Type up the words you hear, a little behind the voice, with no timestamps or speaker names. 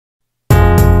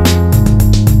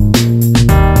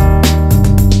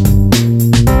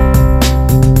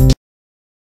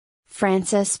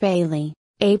Francis Baily,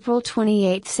 April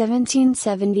 28,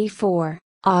 1774,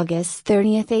 August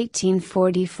 30,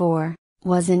 1844,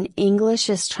 was an English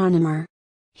astronomer.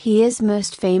 He is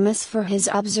most famous for his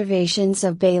observations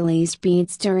of Baily's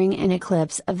beads during an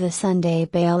eclipse of the sun.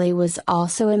 Baily was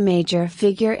also a major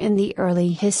figure in the early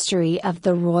history of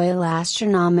the Royal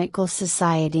Astronomical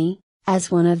Society,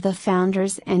 as one of the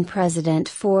founders and president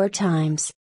 4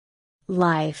 times.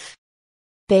 Life.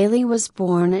 Baily was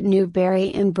born at Newbury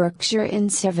in Berkshire in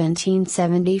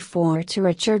 1774 to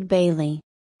Richard Baily.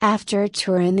 After a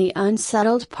tour in the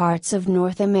unsettled parts of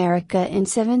North America in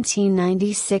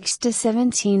 1796 to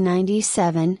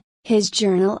 1797, his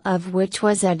journal of which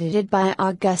was edited by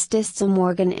Augustus de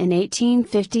Morgan in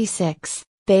 1856,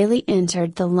 Baily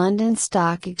entered the London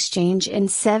Stock Exchange in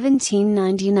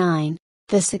 1799.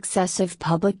 The successive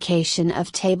publication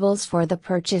of tables for the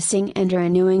purchasing and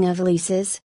renewing of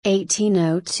leases,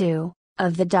 1802,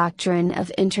 of the Doctrine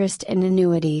of Interest and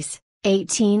Annuities,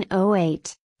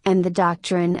 1808, and the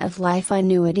Doctrine of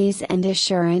Life-Annuities and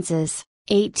Assurances,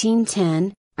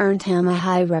 1810, earned him a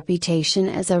high reputation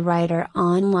as a writer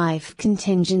on life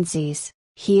contingencies.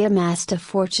 He amassed a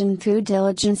fortune through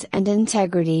diligence and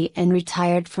integrity and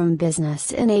retired from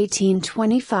business in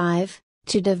 1825,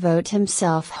 to devote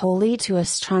himself wholly to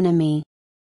astronomy.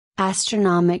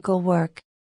 Astronomical work.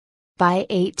 By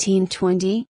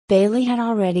 1820, Baily had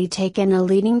already taken a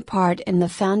leading part in the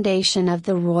foundation of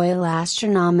the Royal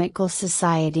Astronomical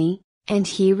Society, and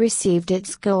he received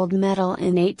its gold medal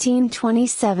in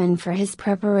 1827 for his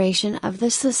preparation of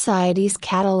the Society's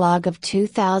catalogue of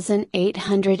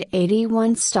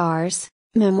 2,881 stars,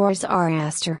 Memoirs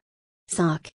Astronomer.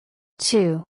 Soc.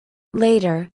 2.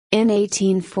 Later, in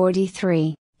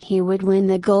 1843, he would win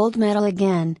the gold medal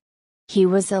again. He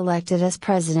was elected as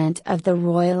president of the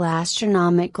Royal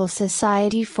Astronomical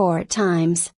Society 4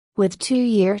 times, with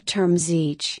 2-year terms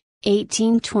each,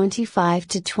 1825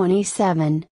 to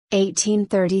 27,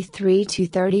 1833 to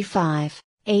 35,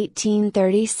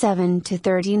 1837 to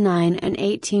 39 and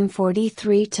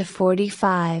 1843 to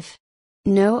 45.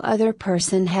 No other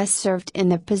person has served in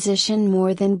the position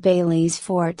more than Baily's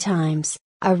 4 times,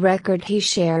 a record he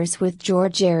shares with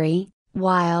George Airy,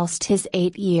 whilst his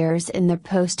 8 years in the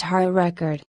post are a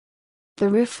record. The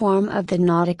reform of the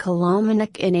nautical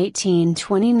almanac in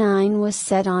 1829 was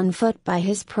set on foot by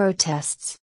his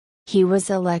protests. He was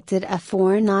elected a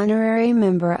foreign honorary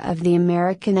member of the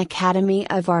American Academy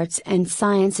of Arts and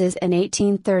Sciences in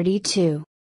 1832.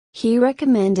 He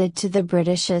recommended to the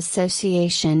British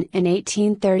Association in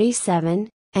 1837,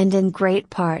 and in great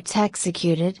part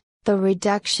executed, the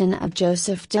reduction of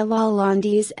Joseph de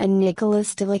Lalande's and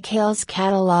Nicolas de Lacaille's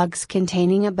catalogues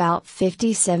containing about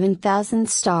 57,000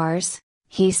 stars.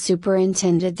 He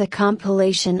superintended the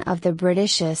compilation of the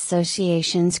British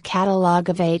Association's catalogue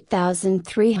of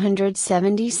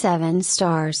 8,377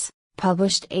 stars,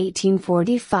 published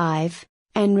 1845,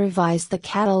 and revised the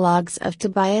catalogues of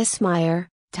Tobias Meyer,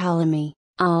 Ptolemy,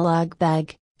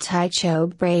 Alagbeg, Tycho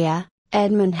Brahe,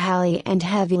 Edmund Halley and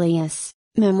Hevelius,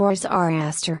 Memoirs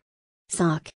Astronomer.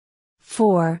 Soc.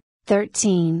 4,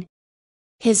 13.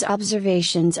 His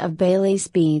observations of Baily's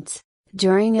beads,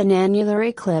 during an annular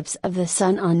eclipse of the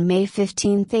sun on May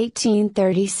 15,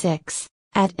 1836,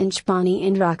 at Inchbonny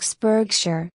in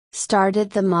Berkshire,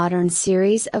 started the modern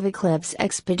series of eclipse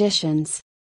expeditions.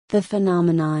 The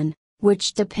phenomenon,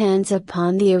 which depends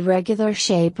upon the irregular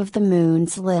shape of the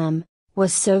moon's limb,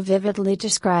 was so vividly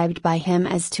described by him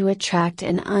as to attract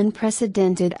an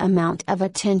unprecedented amount of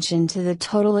attention to the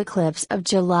total eclipse of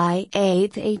July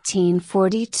 8,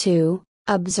 1842,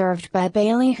 observed by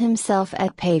Baily himself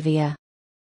at Pavia.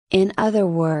 In other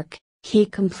work, he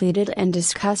completed and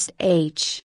discussed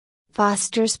H.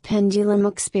 Foster's pendulum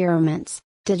experiments,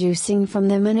 deducing from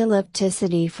them an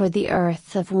ellipticity for the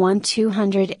Earth of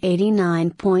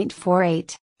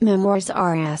 1,289.48, Memoirs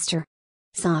Astronomer.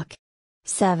 Soc.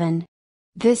 7.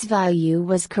 This value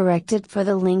was corrected for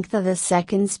the length of the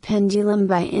second's pendulum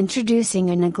by introducing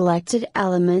a neglected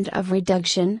element of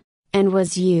reduction, and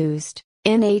was used,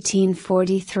 in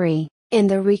 1843, in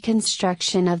the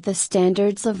reconstruction of the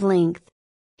standards of length.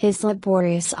 His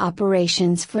laborious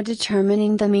operations for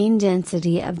determining the mean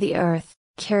density of the Earth,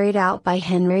 carried out by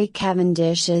Henry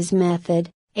Cavendish's method,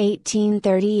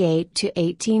 1838 to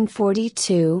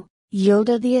 1842,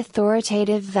 yielded the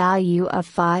authoritative value of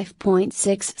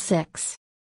 5.66.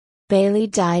 Baily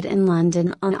died in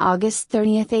London on August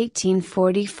 30,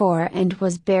 1844 and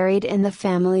was buried in the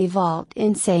family vault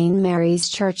in St. Mary's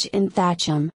Church in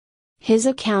Thatcham. His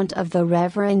account of the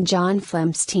Reverend John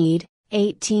Flamsteed,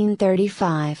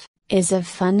 1835, is of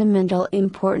fundamental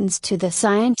importance to the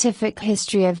scientific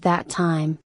history of that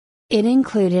time. It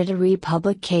included a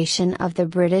republication of the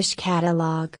British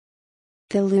catalogue.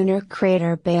 The lunar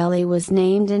crater Baily was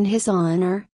named in his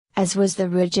honor, as was the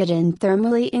rigid and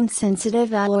thermally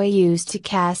insensitive alloy used to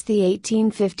cast the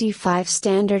 1855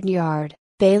 Standard Yard.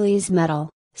 Baily's metal,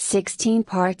 16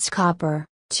 parts copper,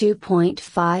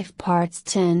 2.5 parts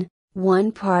tin,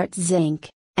 1 part zinc,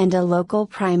 and a local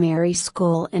primary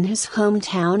school in his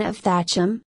hometown of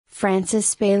Thatcham,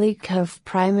 Francis Baily Cove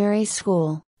Primary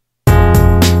School,